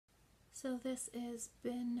So this is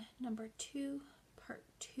bin number 2, part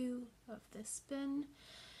 2 of this bin.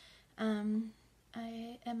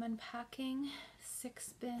 I am unpacking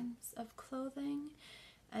 6 bins of clothing.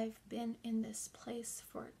 I've been in this place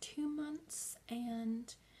for 2 months,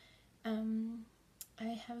 and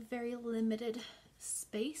I have very limited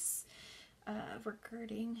space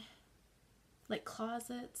regarding like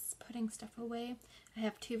closets, putting stuff away. I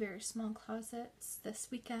have 2 very small closets. This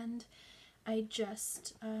weekend I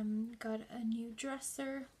just got a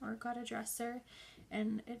dresser,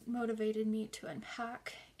 and it motivated me to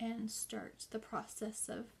unpack and start the process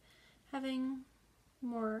of having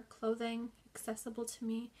more clothing accessible to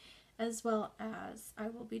me, as well as I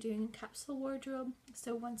will be doing a capsule wardrobe.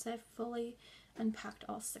 So once I've fully unpacked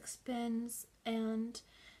all 6 bins, and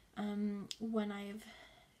when I've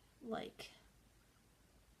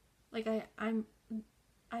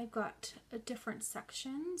I've got different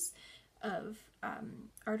sections of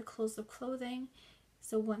articles of clothing.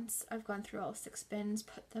 So once I've gone through all 6 bins,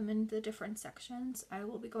 put them in the different sections, I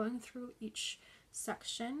will be going through each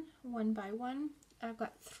section one by one. I've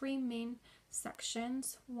got 3 main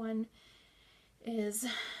sections. One is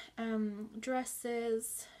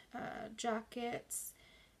dresses, jackets,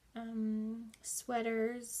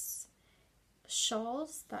 sweaters,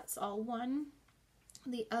 shawls. That's all one.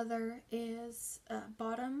 The other is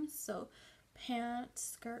bottoms, so pants,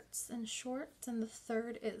 skirts, and shorts. And the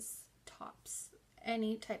third is tops,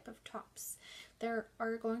 any type of tops. There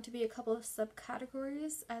are going to be a couple of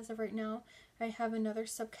subcategories. As of right now, I have another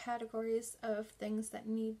subcategories of things that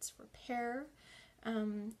needs repair,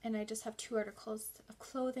 and I just have 2 articles of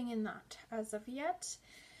clothing in that as of yet.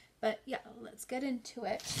 But yeah, let's get into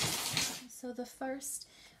it. So the first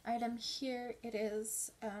item here, it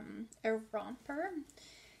is a romper.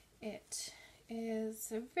 It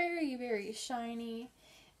is very, very shiny,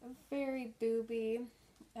 very booby,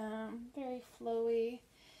 very flowy.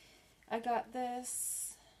 I got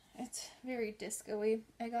this, it's very disco-y.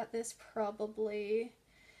 I got this probably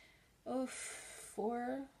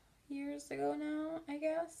 4 years ago now, I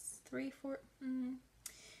guess. 3, 4,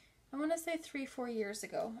 I want to say 3, 4 years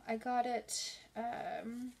ago. I got it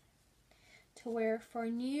to wear for a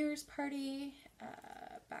New Year's party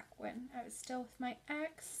back when I was still with my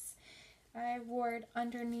ex. I wore it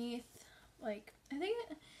underneath, like,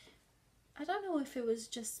 I don't know if it was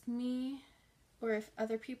just me or if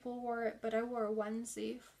other people wore it, but I wore a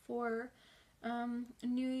onesie for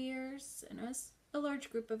New Year's, and it was a large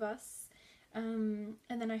group of us. And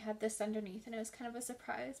then I had this underneath, and it was kind of a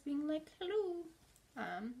surprise, being like, hello.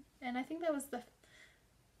 And I think that was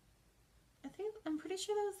I'm pretty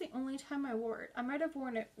sure that was the only time I wore it. I might have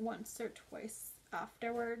worn it once or twice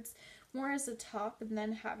afterwards, more as a top, and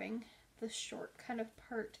then having the short kind of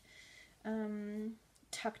part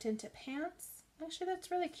tucked into pants. Actually,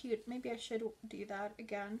 that's really cute. Maybe I should do that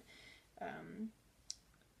again,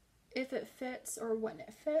 if it fits or when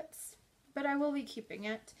it fits. But I will be keeping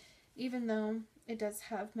it, even though it does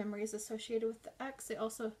have memories associated with the ex. It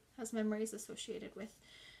also has memories associated with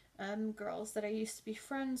girls that I used to be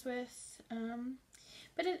friends with.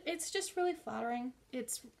 But it's just really flattering.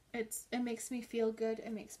 It makes me feel good.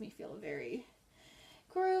 It makes me feel very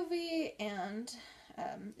groovy, and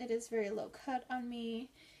it is very low cut on me.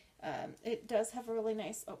 It does have a really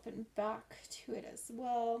nice open back to it as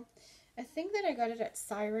well. I think that I got it at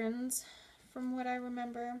Sirens from what I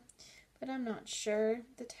remember, but I'm not sure.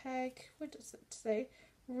 The tag, what does it say?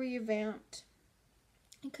 Revamped.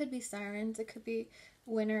 It could be Sirens, it could be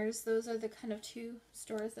Winners. Those are the kind of 2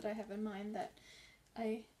 stores that I have in mind that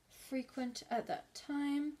I frequent at that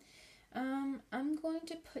time. I'm going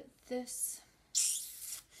to put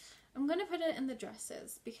it in the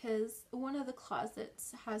dresses, because one of the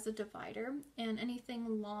closets has a divider, and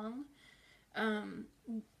anything long,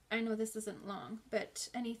 I know this isn't long, but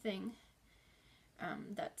anything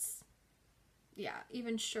that's, yeah,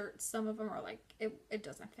 even shirts, some of them are like, it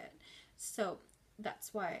doesn't fit. So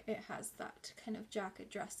that's why it has that kind of jacket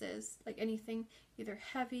dresses. Like anything either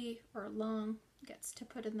heavy or long gets to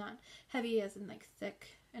put in that. Heavy as in like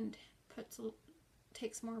thick, and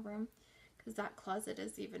takes more room, because that closet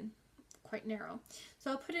is even quite narrow.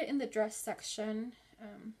 So I'll put it in the dress section.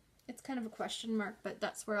 It's kind of a question mark, but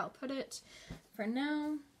that's where I'll put it for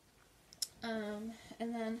now. And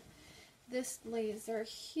then this blazer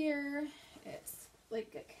here, it's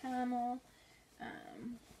like a camel,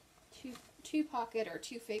 2 pocket or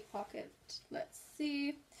 2 fake pocket. Let's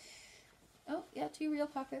see. Oh yeah, 2 real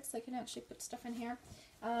pockets. I can actually put stuff in here.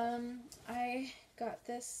 I got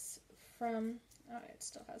this from, oh, it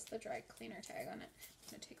still has the dry cleaner tag on it. I'm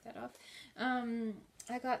gonna take that off.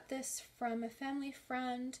 I got this from a family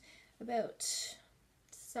friend about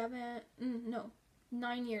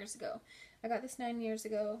 9 years ago. I got this 9 years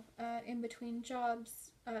ago. In between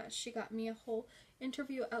jobs, she got me a whole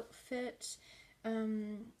interview outfit.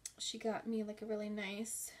 She got me like a really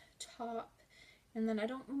nice top, and then I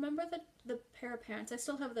don't remember the pair of pants. I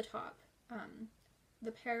still have the top.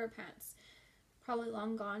 The pair of pants, probably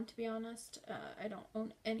long gone, to be honest. I don't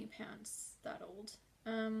own any pants that old.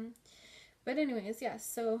 But anyways, yeah,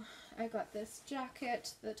 so I got this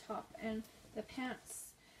jacket, the top, and the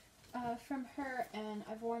pants from her, and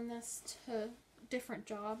I've worn this to different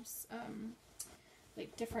jobs,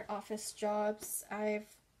 like different office jobs. I've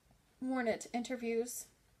worn it to interviews.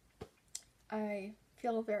 I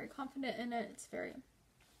feel very confident in it. It's very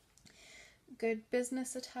good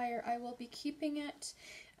business attire. I will be keeping it.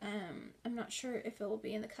 I'm not sure if it will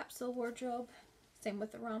be in the capsule wardrobe. Same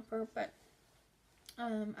with the romper, but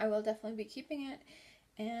I will definitely be keeping it,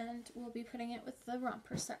 and we'll be putting it with the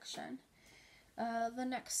romper section. The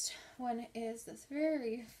next one is this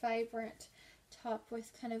very vibrant top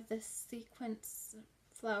with kind of this sequence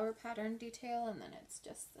flower pattern detail, and then it's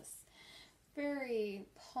just this very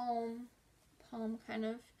palm kind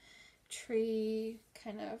of tree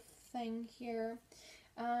kind of thing here.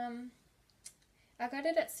 I got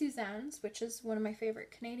it at Suzanne's, which is one of my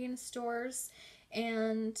favorite Canadian stores,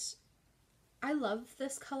 and I love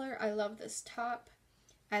this color. I love this top.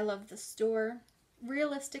 I love the store.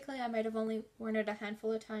 Realistically, I might have only worn it a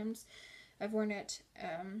handful of times. I've worn it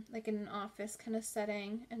like in an office kind of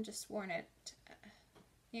setting, and just worn it,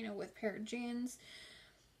 with a pair of jeans.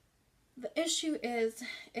 The issue is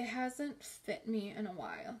it hasn't fit me in a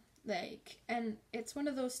while. And it's one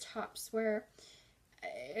of those tops where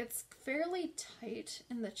it's fairly tight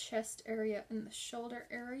in the chest area and the shoulder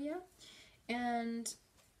area, and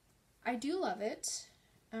I do love it,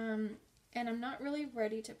 and I'm not really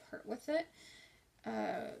ready to part with it,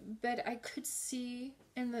 but I could see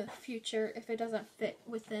in the future, if it doesn't fit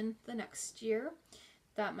within the next year,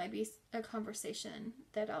 that might be a conversation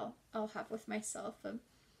that I'll have with myself.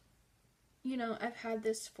 I've had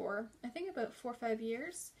this for, I think, about 4 or 5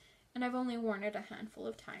 years, and I've only worn it a handful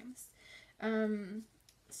of times.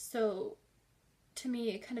 So to me,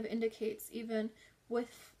 it kind of indicates, even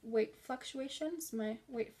with weight fluctuations, my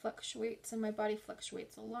weight fluctuates and my body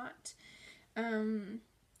fluctuates a lot,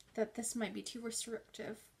 that this might be too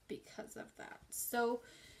restrictive because of that. So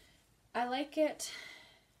I like it,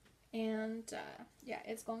 and yeah,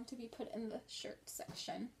 it's going to be put in the shirt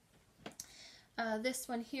section. This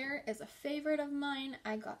one here is a favorite of mine.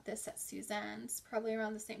 I got this at Suzanne's probably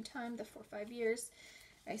around the same time, the 4 or 5 years.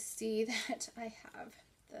 I see that I have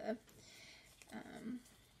the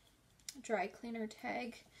dry cleaner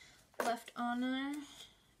tag left on there.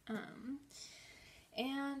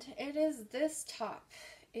 And it is this top.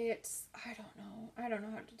 It's, I don't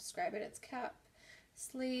know how to describe it. It's cap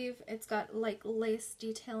sleeve. It's got like lace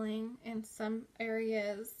detailing in some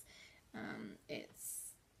areas. It's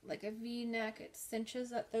like a V-neck. It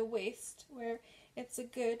cinches at the waist, where it's a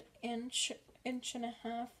good inch and a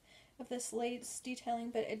half of this lace detailing,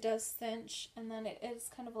 but it does cinch, and then it is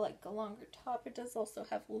kind of like a longer top. It does also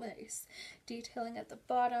have lace detailing at the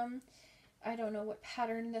bottom. I don't know what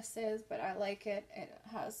pattern this is, but I like it. It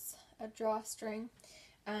has a drawstring.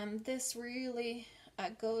 This really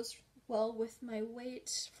goes well with my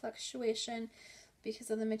weight fluctuation because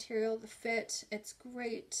of the material, the fit. It's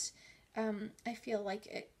great. I feel like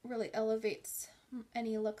it really elevates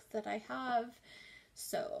any look that I have.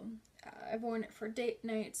 So I've worn it for date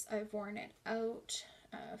nights. I've worn it out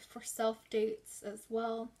for self dates as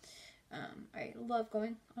well. I love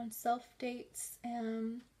going on self dates.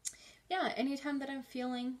 Yeah, anytime that I'm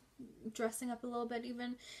feeling dressing up a little bit,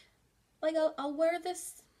 even like I'll wear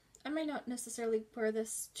this. I might not necessarily wear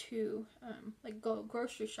this to like go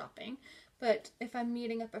grocery shopping, but if I'm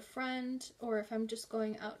meeting up a friend, or if I'm just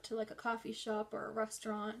going out to like a coffee shop or a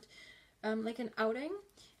restaurant, like an outing,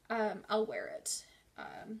 I'll wear it.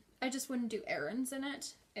 I just wouldn't do errands in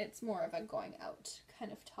it. It's more of a going out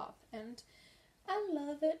kind of top, and I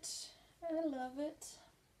love it. I love it.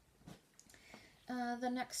 The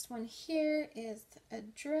next one here is a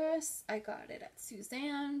dress. I got it at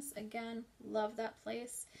Suzanne's. Again, love that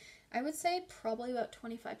place. I would say probably about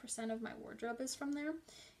 25% of my wardrobe is from there.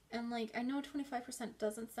 And like, I know 25%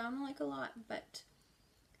 doesn't sound like a lot, but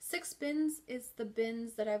 6 bins is the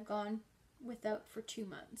bins that I've gone without for 2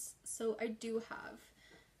 months. So I do have,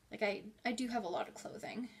 like, I do have a lot of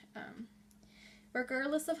clothing.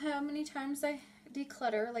 Regardless of how many times I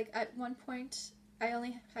declutter, like at one point I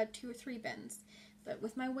only had 2 or 3 bins. But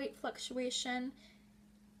with my weight fluctuation,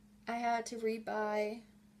 I had to rebuy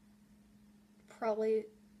probably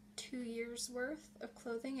 2 years worth of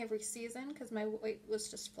clothing every season because my weight was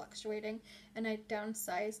just fluctuating, and I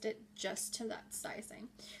downsized it just to that sizing.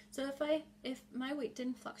 So if my weight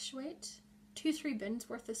didn't fluctuate, 2-3 bins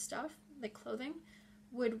worth of stuff like clothing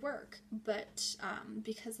would work, but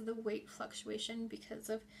because of the weight fluctuation, because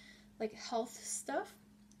of like health stuff,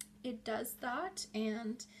 it does that.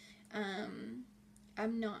 And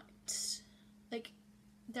I'm not like,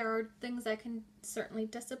 there are things I can certainly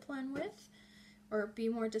discipline with or be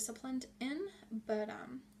more disciplined in, but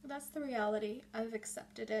that's the reality. I've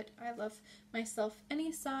accepted it. I love myself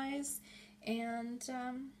any size, and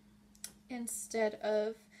instead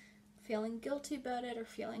of feeling guilty about it or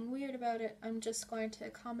feeling weird about it, I'm just going to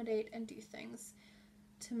accommodate and do things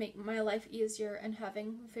to make my life easier, and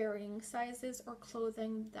having varying sizes or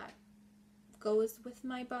clothing that goes with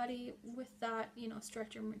my body, with that, you know,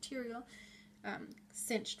 stretcher material,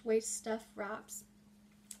 cinched waist stuff, wraps.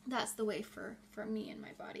 That's the way for me and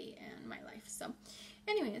my body and my life. So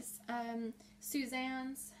anyways,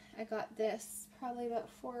 Suzanne's, I got this probably about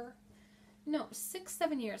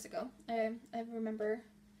 6-7 years ago. I remember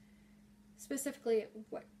specifically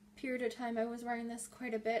what period of time I was wearing this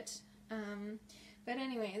quite a bit. But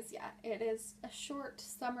anyways, yeah, it is a short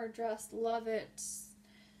summer dress. Love it.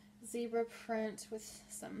 Zebra print with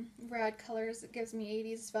some rad colors. It gives me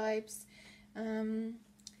 80s vibes.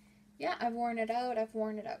 Yeah, I've worn it out. I've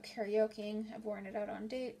worn it out karaokeing. I've worn it out on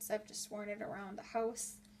dates. I've just worn it around the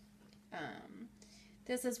house.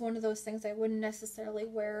 This is one of those things I wouldn't necessarily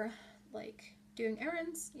wear like doing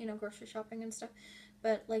errands, you know, grocery shopping and stuff.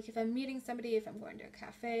 But like if I'm meeting somebody, if I'm going to a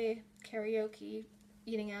cafe, karaoke,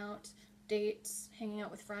 eating out, dates, hanging out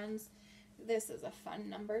with friends, this is a fun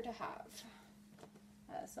number to have.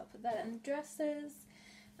 So I'll put that in dresses.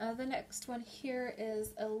 The next one here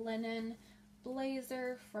is a linen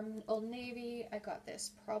blazer from Old Navy. I got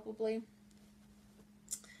this probably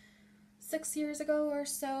 6 years ago or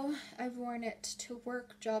so. I've worn it to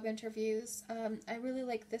work, job interviews. I really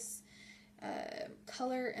like this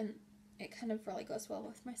color, and it kind of really goes well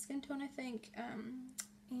with my skin tone, I think.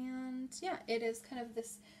 And yeah, it is kind of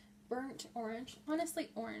this burnt orange,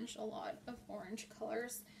 honestly orange, a lot of orange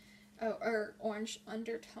colors, or orange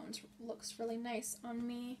undertones, looks really nice on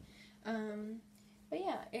me. But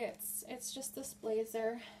yeah, it's just this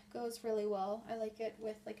blazer, goes really well. I like it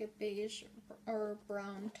with like a beige or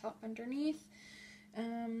brown top underneath.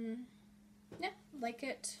 Yeah, like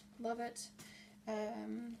it, love it.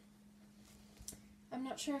 I'm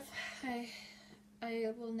not sure if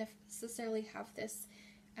I will necessarily have this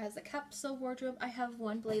as a capsule wardrobe. I have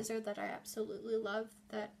one blazer that I absolutely love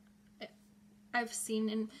that I've seen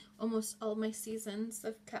in almost all my seasons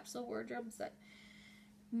of capsule wardrobes that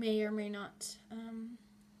may or may not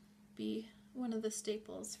be one of the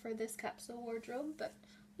staples for this capsule wardrobe, but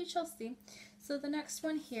we shall see. So the next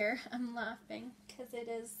one here, I'm laughing because it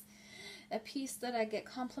is a piece that I get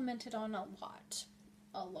complimented on a lot.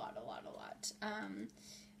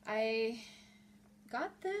 I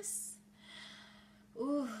got this,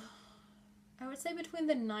 I would say between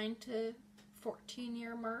the 9 to 14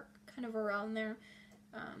 year mark, kind of around there.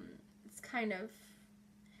 It's kind of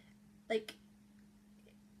like,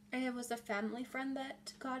 it was a family friend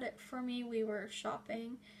that got it for me. We were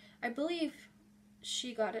shopping. I believe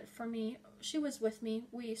she got it for me. She was with me.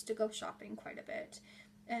 We used to go shopping quite a bit.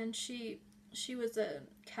 And she was a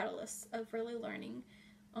catalyst of really learning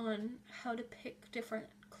on how to pick different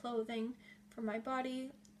clothing for my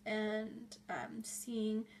body, and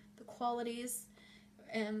seeing the qualities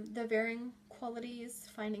and the varying qualities,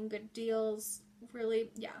 finding good deals.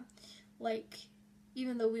 Really, yeah, like,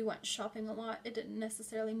 even though we went shopping a lot, it didn't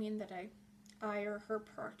necessarily mean that I or her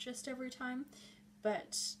purchased every time,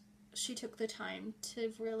 but she took the time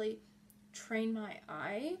to really train my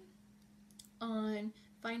eye on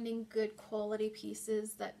finding good quality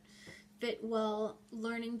pieces that fit well,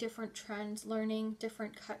 learning different trends, learning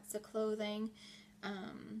different cuts of clothing.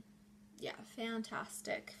 Yeah,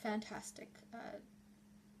 fantastic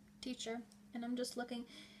teacher. And I'm just looking,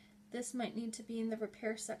 this might need to be in the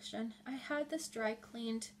repair section. I had this dry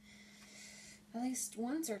cleaned at least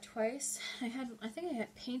once or twice. I think I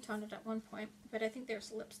had paint on it at one point, but I think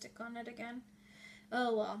there's lipstick on it again.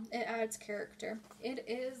 Oh well, it adds character. It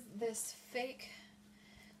is this fake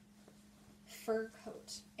fur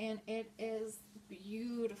coat, and it is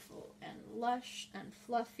beautiful and lush and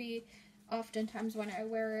fluffy. Oftentimes when I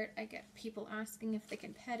wear it, I get people asking if they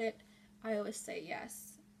can pet it. I always say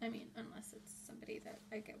yes. I mean, unless it's somebody that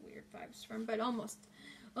I get weird vibes from, but almost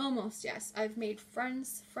yes. I've made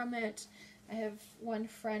friends from it. I have one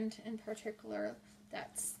friend in particular,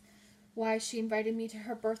 that's why she invited me to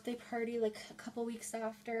her birthday party like a couple weeks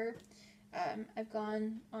after. I've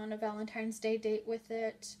gone on a Valentine's Day date with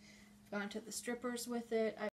it. I've gone to the strippers with it.